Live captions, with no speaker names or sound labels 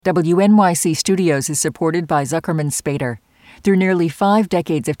WNYC Studios is supported by Zuckerman Spader. Through nearly 5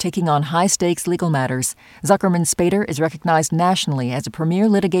 decades of taking on high-stakes legal matters, Zuckerman Spader is recognized nationally as a premier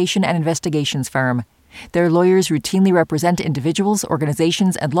litigation and investigations firm. Their lawyers routinely represent individuals,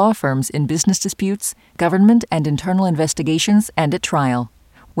 organizations, and law firms in business disputes, government and internal investigations, and at trial.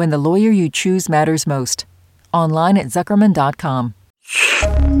 When the lawyer you choose matters most. Online at Zuckerman.com.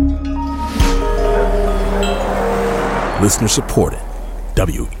 Listener supported.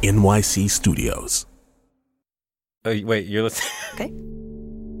 WNYC Studios. Oh, wait, you're listening? Okay.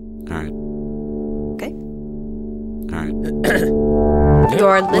 All right. Okay. All right.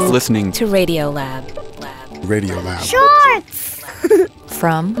 You're listening to Radio Lab. Radio Lab. Shorts!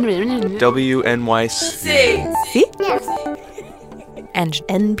 From WNYC. See? And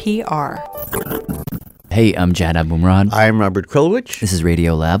NPR. Hey, I'm Jad Abumrad. I'm Robert Krulwich. This is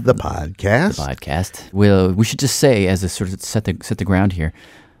Radio Lab, the podcast. We should just say, as a sort of set the ground here.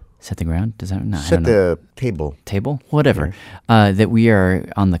 Set the ground? Does that? No, set the table. Table? Whatever. That we are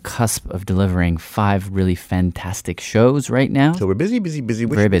on the cusp of delivering 5 really fantastic shows right now. So we're busy.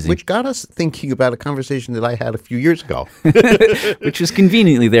 Very busy. Which got us thinking about a conversation that I had a few years ago. Which was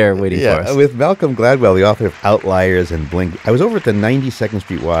conveniently there waiting for us. With Malcolm Gladwell, the author of Outliers and Blink. I was over at the 92nd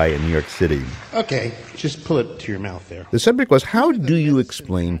Street Y in New York City. Okay, just pull it to your mouth there. The subject was, how do you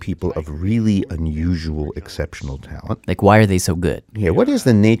explain people of really unusual, exceptional talent? Like, why are they so good? Yeah, what is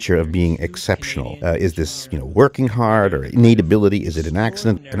the nature of being exceptional? Is this, working hard or innate ability? Is it an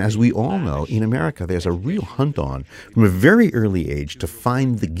accident? And as we all know, in America, there's a real hunt on from a very early age to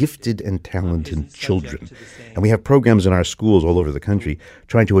find the gifted and talented children. And we have programs in our schools all over the country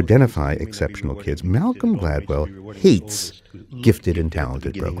trying to identify exceptional kids. Malcolm Gladwell hates gifted and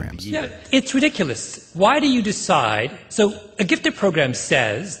talented programs. Yeah, it's ridiculous. Why do you decide? So a gifted program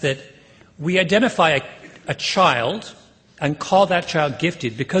says that we identify a child and call that child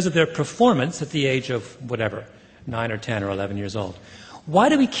gifted because of their performance at the age of whatever, 9 or 10 or 11 years old. Why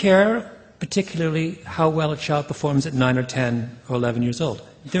do we care particularly how well a child performs at 9 or 10 or 11 years old?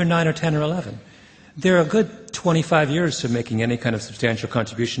 They're 9 or 10 or 11. They're a good 25 years from making any kind of substantial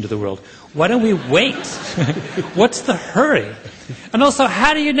contribution to the world. Why don't we wait? What's the hurry? And also,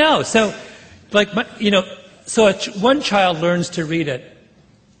 how do you know? So, one child learns to read at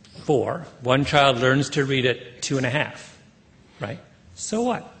 4. One child learns to read at 2.5. Right? So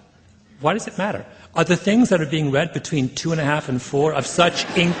what? Why does it matter? Are the things that are being read between 2.5 and 4 of such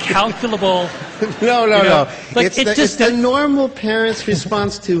incalculable... No. It's the normal parent's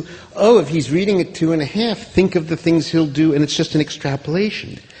response to, if he's reading at 2.5, think of the things he'll do, and it's just an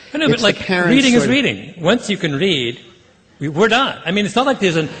extrapolation. I know, but reading is reading. Once you can read, we're done. I mean, it's not like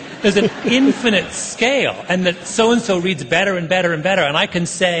there's an infinite scale, and that so-and-so reads better and better and better, and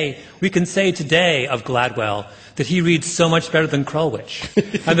we can say today of Gladwell that he reads so much better than Krulwich,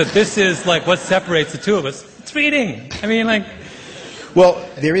 and that this is what separates the two of us. It's reading. I mean, Well,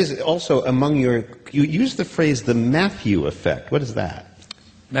 there is also you use the phrase the Matthew effect. What is that?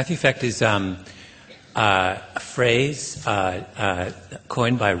 Matthew effect is a phrase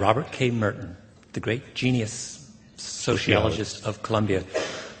coined by Robert K. Merton, the great genius sociologist of Columbia.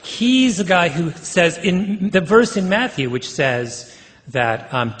 He's a guy who says, in the verse in Matthew, which says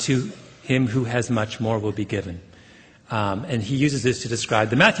that to him who has much more will be given. And he uses this to describe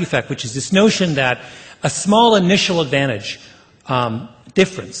the Matthew effect, which is this notion that a small initial advantage,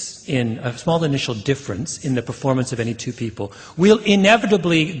 difference in the performance of any two people will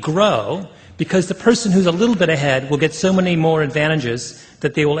inevitably grow because the person who's a little bit ahead will get so many more advantages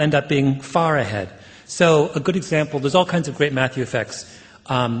that they will end up being far ahead. So a good example, there's all kinds of great Matthew effects.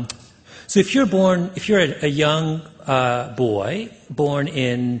 So if you're a young boy born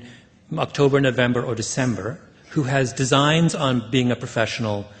in October, November, or December, who has designs on being a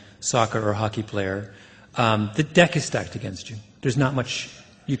professional soccer or hockey player, the deck is stacked against you. There's not much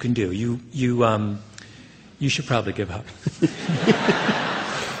you can do. You should probably give up.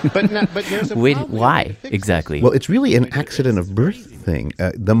 But there's a Wait, problem. why exactly? Well, it's really an accident of birth thing.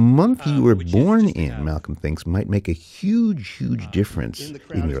 The month you were born in, Malcolm thinks, might make a huge difference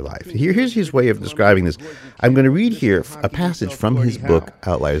in your life. Here's his way of describing this. I'm going to read here a passage from his book,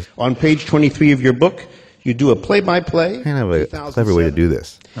 Outliers. On page 23 of your book, you do a play-by-play. Kind of a clever way to do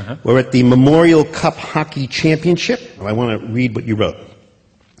this. We're at the Memorial Cup Hockey Championship. I want to read what you wrote.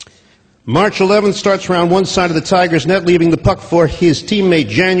 March 11th starts around one side of the Tigers' net, leaving the puck for his teammate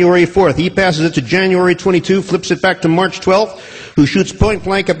January 4th. He passes it to January 22, flips it back to March 12th, who shoots point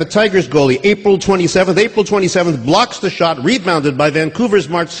blank at the Tigers' goalie. April 27th blocks the shot, rebounded by Vancouver's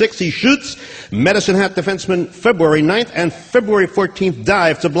March 6th. He shoots. Medicine Hat defenseman February 9th, and February 14th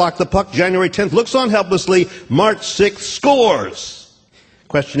dive to block the puck. January 10th looks on helplessly. March 6th scores.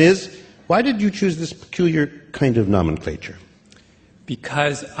 Question is, why did you choose this peculiar kind of nomenclature?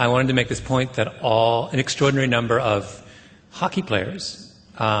 Because I wanted to make this point that an extraordinary number of hockey players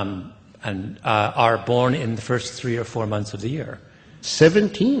are born in the first 3 or 4 months of the year.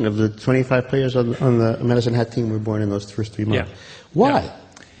 17 of the 25 players on the Medicine Hat team were born in those first 3 months. Yeah. Why? Yeah.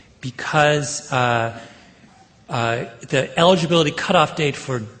 Because the eligibility cutoff date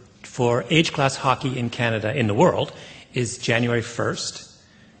for age class hockey in Canada, in the world, is January 1st.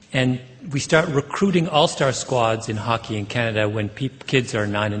 And we start recruiting all-star squads in hockey in Canada when kids are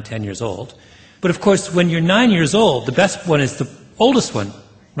 9 and 10 years old. But of course, when you're 9 years old, the best one is the oldest one,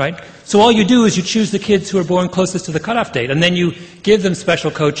 right? So all you do is you choose the kids who are born closest to the cutoff date, and then you give them special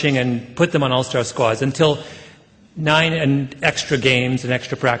coaching and put them on all-star squads until 9 and extra games and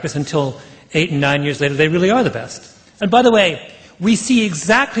extra practice, until 8 and 9 years later they really are the best. And by the way, we see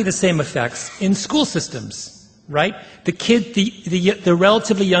exactly the same effects in school systems. Right? The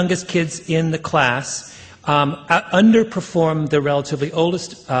relatively youngest kids in the class underperform the relatively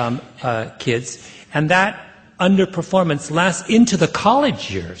oldest kids, and that underperformance lasts into the college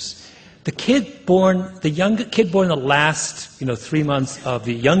years. The young kid born in the last 3 months of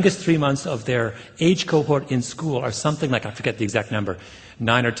the youngest 3 months of their age cohort in school are something like, I forget the exact number,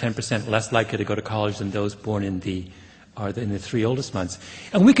 9 or 10% less likely to go to college than those born in the 3 oldest months.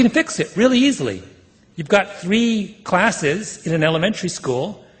 And we can fix it really easily. You've got 3 classes in an elementary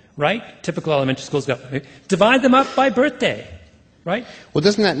school, right? Typical elementary schools divide them up by birthday, right? Well,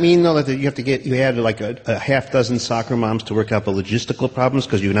 doesn't that mean, though, that you had like a half dozen soccer moms to work out the logistical problems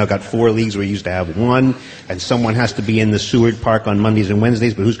because you've now got 4 leagues where you used to have 1, and someone has to be in the Seward Park on Mondays and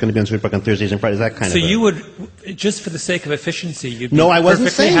Wednesdays, but who's going to be on Seward Park on Thursdays and Fridays? That kind of. So you would, just for the sake of efficiency, you'd be I wasn't perfectly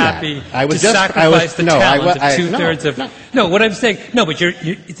saying happy that. I was to sacrifice the talent of 2/3 of. No, what I'm saying. No, but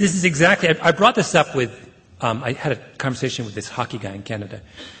this is exactly. I brought this up with. I had a conversation with this hockey guy in Canada.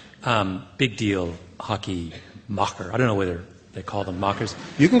 Big deal hockey mocker. I don't know whether they call them mockers.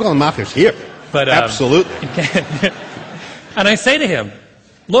 You can call them mockers here. But, absolutely. And I say to him,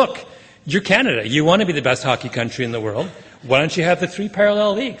 look, you're Canada. You want to be the best hockey country in the world. Why don't you have the 3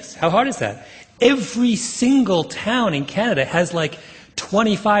 parallel leagues? How hard is that? Every single town in Canada has like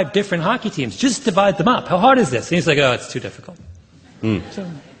 25 different hockey teams. Just divide them up. How hard is this? And he's like, oh, it's too difficult. So,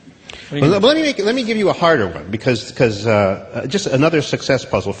 well, let me give you a harder one because just another success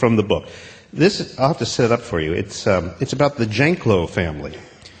puzzle from the book. I'll have to set it up for you. It's about the Janklow family.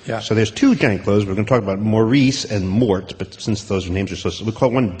 Yeah. So there's 2 Janklows. We're going to talk about Maurice and Mort, but since those names are so, we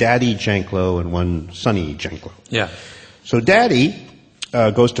call one Daddy Janklow and one Sonny Janklow. Yeah. So Daddy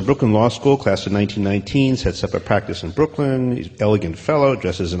goes to Brooklyn Law School, class of 1919, sets up a practice in Brooklyn. He's an elegant fellow,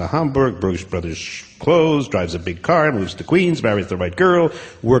 dresses in a Hamburg, Brooks Brothers clothes, drives a big car, moves to Queens, marries the right girl,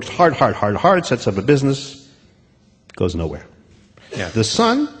 works hard, sets up a business, goes nowhere. Yeah. The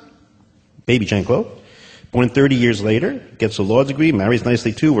son, baby Janklow, born 30 years later, gets a law degree, marries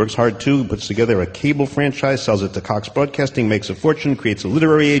nicely too, works hard too, puts together a cable franchise, sells it to Cox Broadcasting, makes a fortune, creates a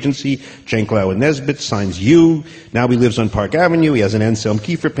literary agency, Janklow and Nesbitt, signs You. Now he lives on Park Avenue. He has an Anselm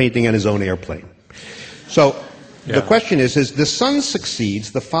Kiefer painting and his own airplane. So the question is the son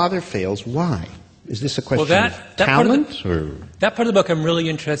succeeds, the father fails. Why? Is this a question of talent? That part of the book I'm really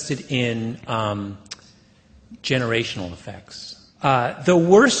interested in generational effects. The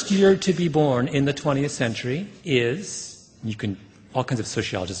worst year to be born in the 20th century is, all kinds of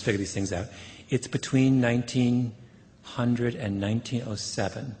sociologists figure these things out, it's between 1900 and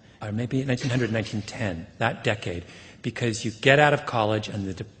 1907, or maybe 1900 and 1910, that decade, because you get out of college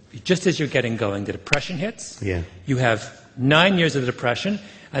and just as you're getting going, the Depression hits. Yeah. You have 9 years of the Depression,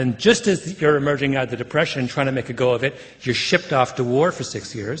 and just as you're emerging out of the Depression and trying to make a go of it, you're shipped off to war for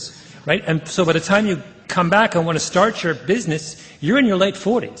 6 years, right? And so by the time you come back and want to start your business, you're in your late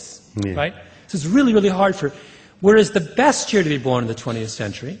 40s, right? So it's really, really hard whereas the best year to be born in the 20th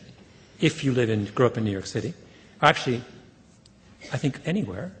century, if you grew up in New York City, actually, I think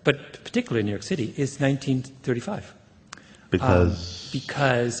anywhere, but particularly in New York City, is 1935.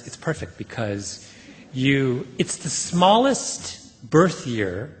 Because it's perfect, because it's the smallest birth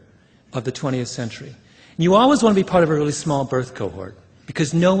year of the 20th century. And you always want to be part of a really small birth cohort,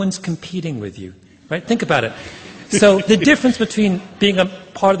 because no one's competing with you. Right? Think about it. So the difference between being a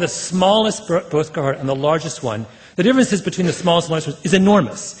part of the smallest birth cohort and the largest one, the differences between the smallest and largest is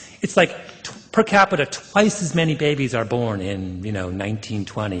enormous. It's like per capita, twice as many babies are born in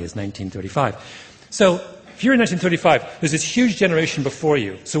 1920 as 1935. So if you're in 1935, there's this huge generation before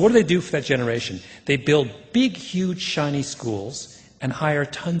you. So what do they do for that generation? They build big, huge, shiny schools and hire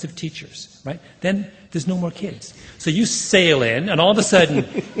tons of teachers. Right? Then there's no more kids. So you sail in, and all of a sudden,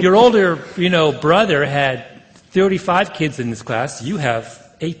 your older, brother had 35 kids in this class. You have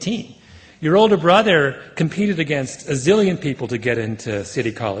 18. Your older brother competed against a zillion people to get into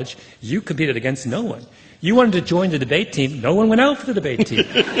City College. You competed against no one. You wanted to join the debate team. No one went out for the debate team.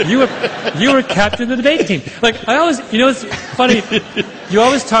 You were captain of the debate team. Like, I always, it's funny. You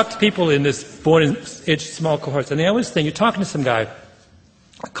always talk to people in this born-age small cohorts, and they always think, you're talking to some guy,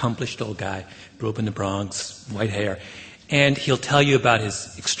 accomplished old guy, grew up in the Bronx, white hair, and he'll tell you about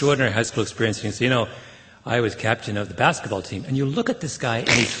his extraordinary high school experience, and you say, I was captain of the basketball team. And you look at this guy, and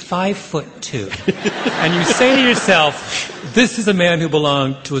he's 5'2". And you say to yourself, this is a man who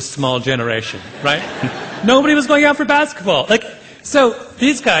belonged to a small generation, right? Nobody was going out for basketball. So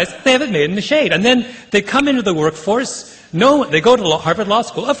these guys, they haven't made in the shade. And then they come into the workforce. They go to Harvard Law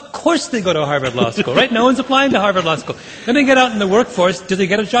School. Of course they go to Harvard Law School, right? No one's applying to Harvard Law School. Then they get out in the workforce. Do they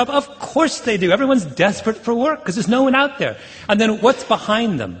get a job? Of course they do. Everyone's desperate for work because there's no one out there. And then what's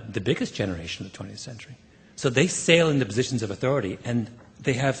behind them? The biggest generation of the 20th century. So they sail into positions of authority, and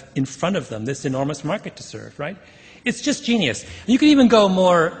they have in front of them this enormous market to serve, right? It's just genius. You can even go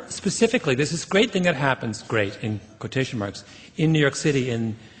more specifically. There's this great thing that happens, great, in quotation marks, in New York City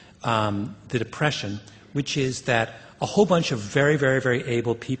in the Depression, which is that a whole bunch of very, very, very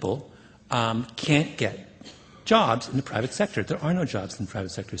able people can't get jobs in the private sector. There are no jobs in the private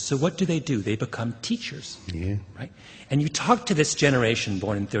sector. So what do? They become teachers, right? And you talk to this generation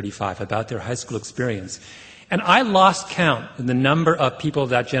born in 1935 about their high school experience, and I lost count in the number of people of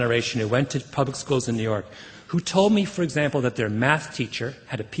that generation who went to public schools in New York who told me, for example, that their math teacher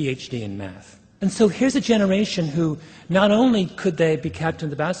had a PhD in math. And so here's a generation who not only could they be captain of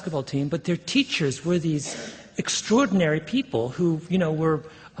the basketball team, but their teachers were these extraordinary people who, were,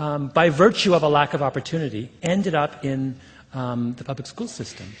 by virtue of a lack of opportunity, ended up in the public school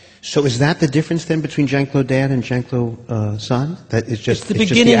system. So is that the difference then between Jean-Claude Dad and Jean-Claude Son? That is just it's the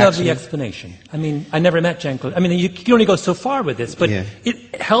beginning of the explanation. I mean, I never met Jean-Claude. I mean, you can only go so far with this, but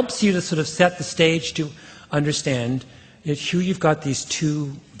it helps you to sort of set the stage to understand that here you've got these two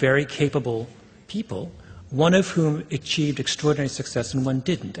very capable people, one of whom achieved extraordinary success and one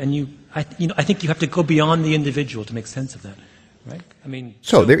didn't. And I think you have to go beyond the individual to make sense of that. Right? I mean,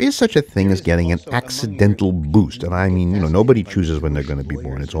 so there is such a thing as getting an accidental boost. And I mean, nobody chooses when they're going to be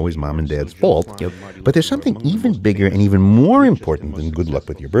born. It's always mom and dad's fault. Yep. But there's something even bigger and even more important than good luck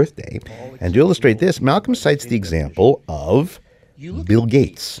with your birthday. And to illustrate this, Malcolm cites the example of Bill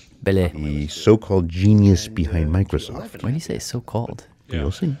Gates, the so-called genius behind Microsoft. Why do you say so-called? You'll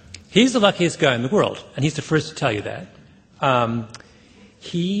see. He's the luckiest guy in the world, and he's the first to tell you that.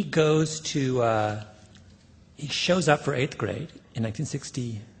 He goes to... He shows up for 8th grade in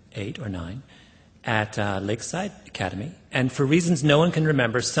 1968 or 9 at Lakeside Academy. And for reasons no one can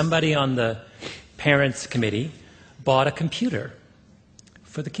remember, somebody on the parents' committee bought a computer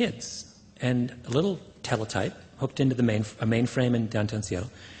for the kids and a little teletype hooked into a mainframe in downtown Seattle.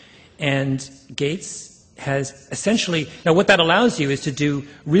 And Gates has essentially... Now, what that allows you is to do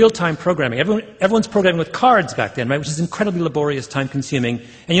real-time programming. Everyone's programming with cards back then, right, which is incredibly laborious, time-consuming,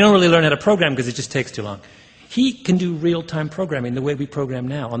 and you don't really learn how to program because it just takes too long. He can do real-time programming the way we program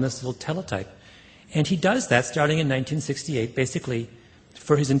now on this little teletype. And he does that starting in 1968, basically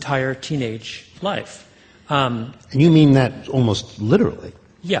for his entire teenage life. And you mean that almost literally?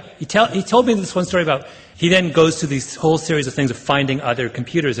 Yeah. He told me this one story about, he then goes through this whole series of things of finding other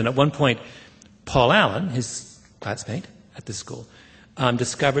computers. And at one point, Paul Allen, his classmate at the school,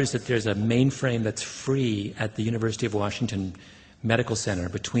 discovers that there's a mainframe that's free at the University of Washington Medical Center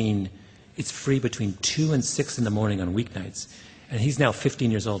it's free between 2 and 6 in the morning on weeknights. And he's now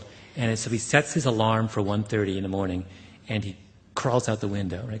 15 years old. And so he sets his alarm for 1:30 in the morning, and he crawls out the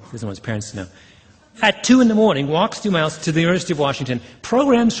window, right? He doesn't want his parents to know. At 2 in the morning, walks 2 miles to the University of Washington,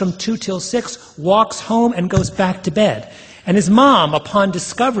 programs from 2 till 6, walks home, and goes back to bed. And his mom, upon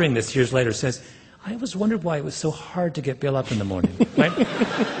discovering this years later, says, I always wondered why it was so hard to get Bill up in the morning, right?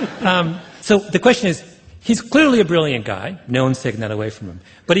 So the question is, he's clearly a brilliant guy. No one's taken that away from him.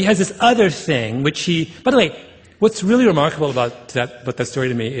 But he has this other thing, which by the way, what's really remarkable about that story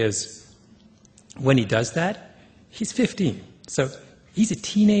to me is when he does that, he's 15. So he's a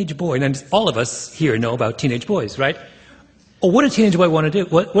teenage boy. And all of us here know about teenage boys, right? Well, what does a teenage boy want to do?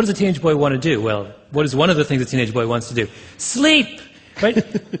 What does a teenage boy want to do? Well, what is one of the things a teenage boy wants to do? Sleep, right?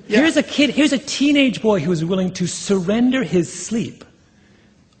 Yeah. Here's a teenage boy who is willing to surrender his sleep,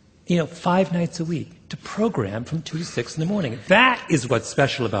 5 nights a week, to program from 2 to 6 in the morning. That is what's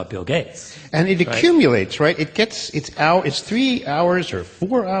special about Bill Gates. And it accumulates, right? It's 3 hours or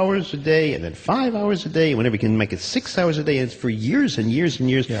 4 hours a day, and then 5 hours a day, whenever you can make it 6 hours a day, and it's for years and years and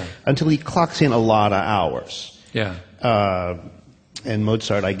years until he clocks in a lot of hours. Yeah. And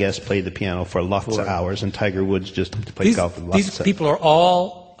Mozart, I guess, played the piano for lots of hours, and Tiger Woods just played golf for lots of hours. These people are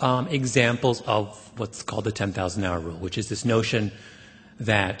all examples of what's called the 10,000-hour rule, which is this notion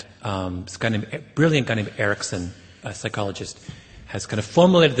that this brilliant guy named Erickson, a psychologist, has kind of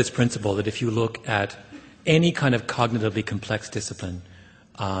formulated this principle that if you look at any kind of cognitively complex discipline,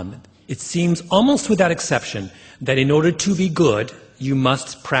 it seems almost without exception that in order to be good, you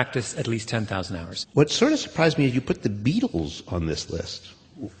must practice at least 10,000 hours. What sort of surprised me is you put the Beatles on this list.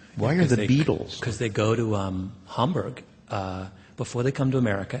 Why are the Beatles? Because they go to Hamburg before they come to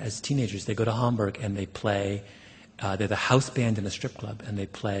America as teenagers. They go to Hamburg and they play. They're the house band in a strip club, and they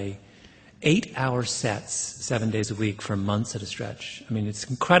play 8-hour sets 7 days a week for months at a stretch. I mean, it's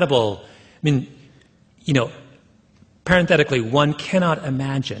incredible. I mean, parenthetically, one cannot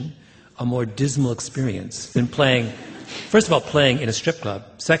imagine a more dismal experience than playing. First of all, playing in a strip club.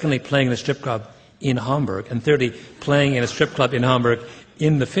 Secondly, playing in a strip club in Hamburg. And thirdly, playing in a strip club in Hamburg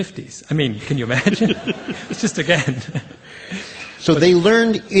in the 50s. I mean, can you imagine? It's just, again. So they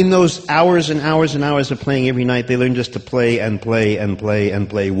learned in those hours and hours and hours of playing every night, they learned just to play and play and play and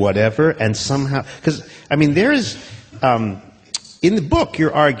play whatever, and somehow, because, I mean, there is, in the book,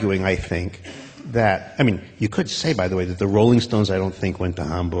 you're arguing, I think, that, I mean, you could say, by the way, that the Rolling Stones, I don't think, went to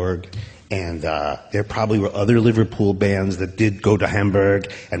Hamburg. And there probably were other Liverpool bands that did go to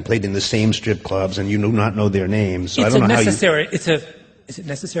Hamburg and played in the same strip clubs, and you do not know their names. So I don't know how you... Is it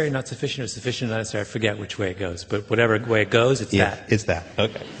necessary, not sufficient, or sufficient, not necessary? I forget which way it goes. But whatever way it goes, it's that. It's that.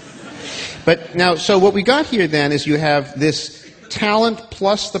 Okay. But now, so what we got here then is you have this talent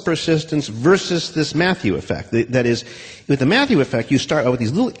plus the persistence versus this Matthew effect. That is, with the Matthew effect, you start out with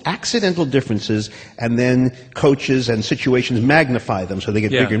these little accidental differences, and then coaches and situations magnify them so they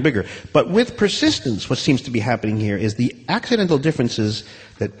get bigger and bigger. But with persistence, what seems to be happening here is the accidental differences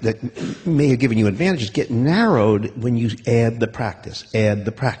that may have given you advantages get narrowed when you add the practice, add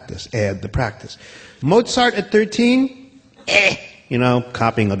the practice, add the practice. Mozart at 13,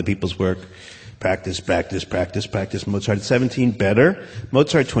 copying other people's work. Practice, practice, practice, practice. Mozart at 17, better.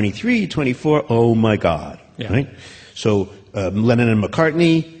 Mozart 23, 24, oh my God. Yeah. Right? So Lennon and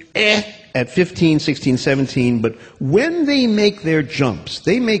McCartney, at 15, 16, 17. But when they make their jumps,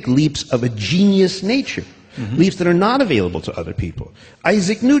 they make leaps of a genius nature. Mm-hmm. Leaps that are not available to other people.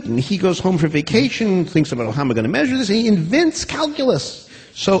 Isaac Newton, he goes home for vacation, thinks about how am I going to measure this, and he invents calculus.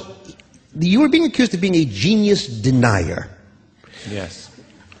 So you are being accused of being a genius denier. Yes.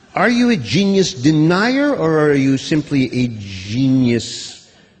 Are you a genius denier, or are you simply a genius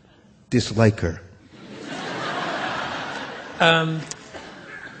disliker?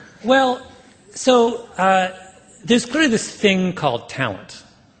 There's clearly this thing called talent,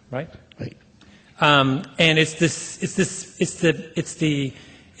 right? Right. And it's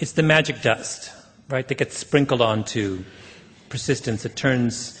the magic dust, right, that gets sprinkled onto persistence. It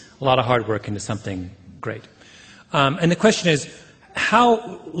turns a lot of hard work into something great. And the question is,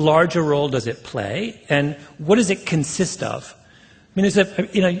 how large a role does it play, and what does it consist of? I mean, there's a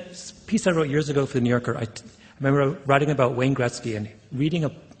piece I wrote years ago for the New Yorker. I remember writing about Wayne Gretzky and reading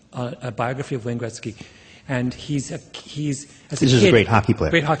a biography of Wayne Gretzky, and he's a great hockey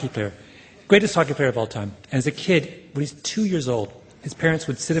player. Great hockey player, greatest hockey player of all time. And as a kid, when he's 2 years old, his parents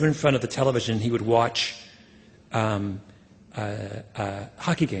would sit him in front of the television. And he would watch hockey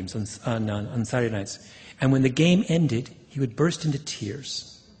games on Saturday nights, and when the game ended, he would burst into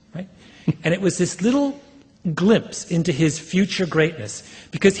tears, right? And it was this little glimpse into his future greatness,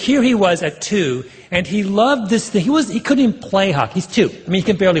 because here he was at 2, and he loved this thing. He couldn't even play hockey. He's 2. I mean, he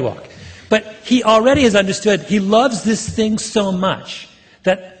can barely walk. But he already has understood he loves this thing so much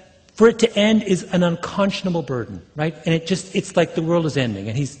that for it to end is an unconscionable burden, right? And it's like the world is ending,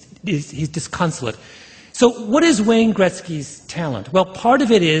 and he's disconsolate. So what is Wayne Gretzky's talent? Well, part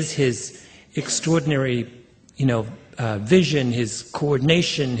of it is his extraordinary, vision, his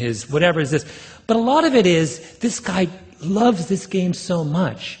coordination, his whatever is this. But a lot of it is this guy loves this game so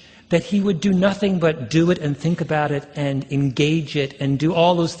much that he would do nothing but do it and think about it and engage it and do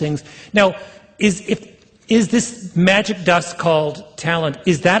all those things. Now, is this magic dust called talent?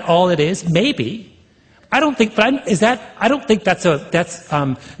 Is that all it is? Maybe. I don't think. But I don't think that's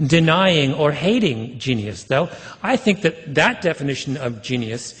denying or hating genius, though. I think that definition of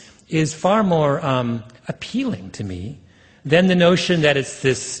genius is far more appealing to me than the notion that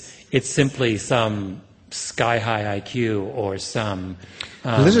it's simply some sky-high IQ or some...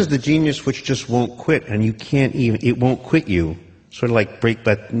 well, this is the genius which just won't quit, and you can't even... It won't quit you. Sort of like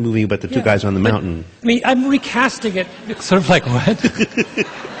Breakback, movie about the two guys on the mountain. I mean, I'm recasting it sort of like what?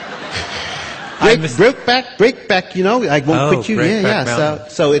 Breakback, I won't quit you. So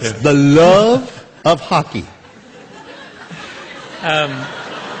So it's the love of hockey.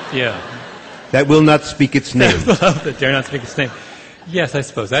 Yeah. That will not speak its name. Love that dare not speak its name. Yes, I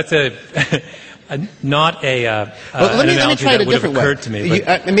suppose that's not an analogy that would have occurred to me.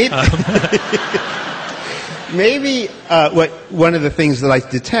 But, maybe one of the things that I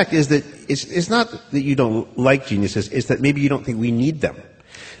detect is that it's not that you don't like geniuses; it's that maybe you don't think we need them.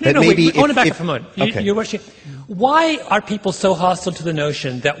 I want to back up for a moment. Okay. Why are people so hostile to the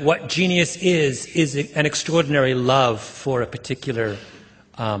notion that what genius is an extraordinary love for a particular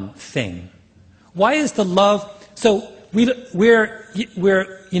thing? Why is the love? So we hear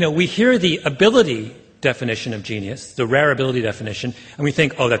the ability definition of genius, the rare ability definition, and we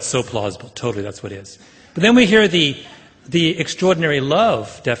think, oh, that's so plausible. Totally, that's what it is. But then we hear the extraordinary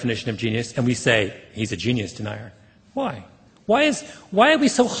love definition of genius, and we say he's a genius denier. Why? Why are we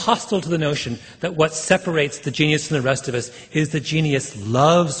so hostile to the notion that what separates the genius from the rest of us is the genius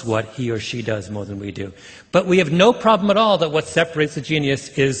loves what he or she does more than we do? But we have no problem at all that what separates the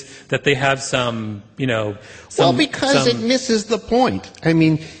genius is that they have some. Because it misses the point. I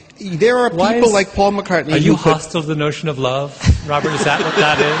mean, there are people like Paul McCartney. Are you hostile to the notion of love, Robert? Is that what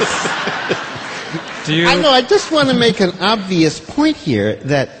that is? Do you? I know. I just want to make an obvious point here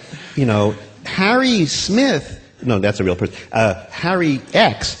that Harry Smith. No, that's a real person. Harry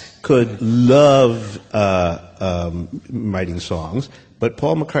X could love writing songs, but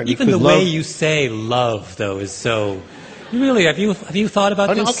Paul McCartney even could the love... way you say "love," though, is so. Really, have you thought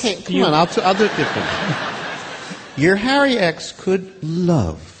about this? No, okay, come on. I'll do it differently. Your Harry X could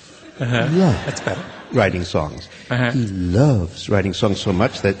love. That's better. Writing songs. He loves writing songs so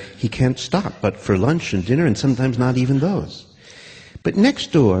much that he can't stop, but for lunch and dinner, and sometimes not even those. But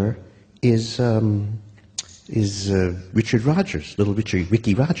next door is Richard Rogers, little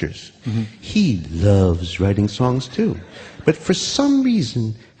Ricky Rogers. Mm-hmm. He loves writing songs too. But for some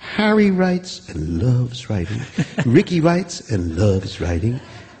reason, Harry writes and loves writing. Ricky writes and loves writing.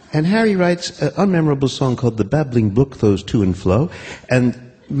 And Harry writes an unmemorable song called The Babbling Brook Flows To and Fro. And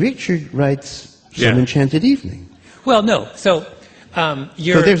Richard writes Some Enchanted Evening. Well, no. So So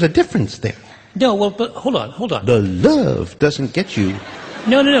there's a difference there. No, well, but hold on. The love doesn't get you...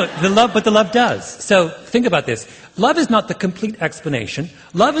 No. The love does. So think about this. Love is not the complete explanation.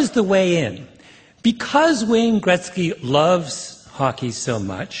 Love is the way in. Because Wayne Gretzky loves hockey so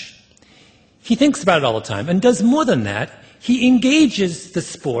much, he thinks about it all the time and does more than that. He engages the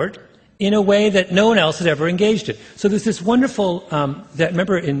sport in a way that no one else had ever engaged it. So there's this wonderful,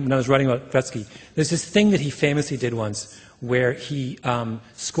 remember when I was writing about Gretzky, there's this thing that he famously did once where he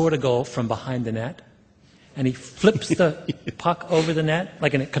scored a goal from behind the net. And he flips the puck over the net,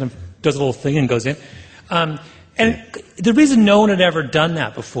 and it kind of does a little thing and goes in. And the reason no one had ever done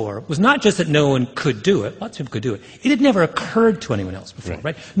that before was not just that no one could do it. Lots of people could do it. It had never occurred to anyone else before,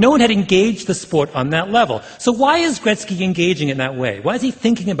 right? No one had engaged the sport on that level. So why is Gretzky engaging in that way? Why is he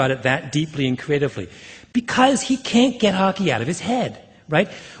thinking about it that deeply and creatively? Because he can't get hockey out of his head, right?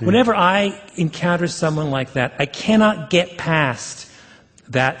 Whenever I encounter someone like that, I cannot get past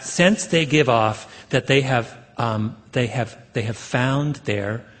that sense they give off that they have found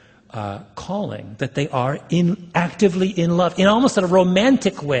their calling, that they are actively in love, in almost a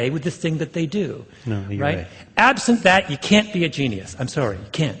romantic way with this thing that they do. No, you're right. Absent that, you can't be a genius. I'm sorry, you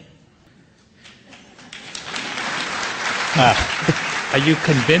can't. Are you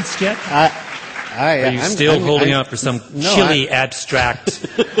convinced yet? Are you still holding out for some chilly, abstract,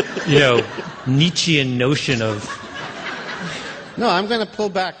 Nietzschean notion of... No, I'm going to pull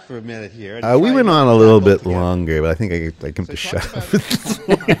back for a minute here. We went on a little bit longer, but I think I can just shut up.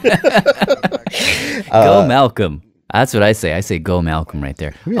 Go Malcolm. That's what I say. I say go Malcolm right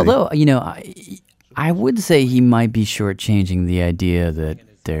there. Really? Although, I would say he might be shortchanging the idea that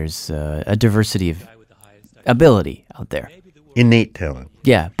there's a diversity of ability out there. Innate talent.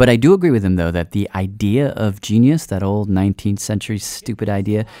 Yeah, but I do agree with him, though, that the idea of genius, that old 19th century stupid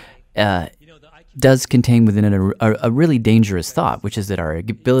idea, does contain within it a really dangerous thought, which is that our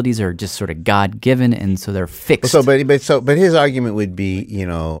abilities are just sort of God-given, and so they're fixed. But his argument would be,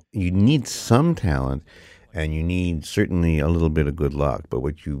 you need some talent, and you need certainly a little bit of good luck. But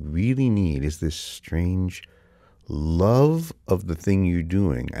what you really need is this strange love of the thing you're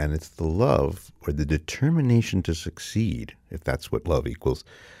doing, and it's the love or the determination to succeed, if that's what love equals,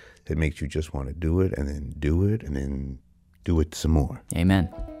 that makes you just want to do it, and then do it, and then do it some more. Amen.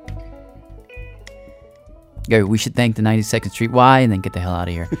 Yeah, we should thank the 92nd Street Y and then get the hell out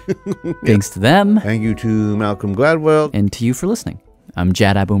of here. Thanks to them. Thank you to Malcolm Gladwell. And to you for listening. I'm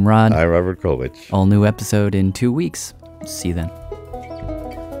Jad Abumrad. Hi, Robert Krulwich. All new episode in 2 weeks. See you then.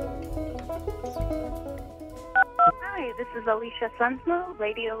 Hi, this is Alicia Sunsmo,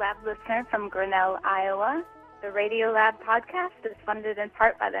 Radio Lab listener from Grinnell, Iowa. The Radiolab podcast is funded in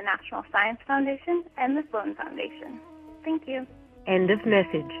part by the National Science Foundation and the Sloan Foundation. Thank you. End of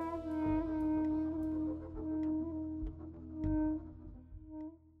message.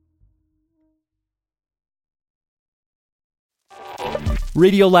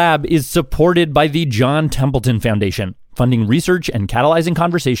 Radiolab is supported by the John Templeton Foundation, funding research and catalyzing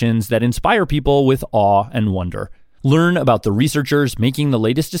conversations that inspire people with awe and wonder. Learn about the researchers making the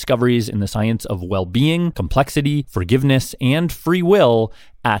latest discoveries in the science of well-being, complexity, forgiveness, and free will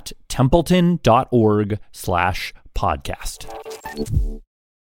at templeton.org/podcast.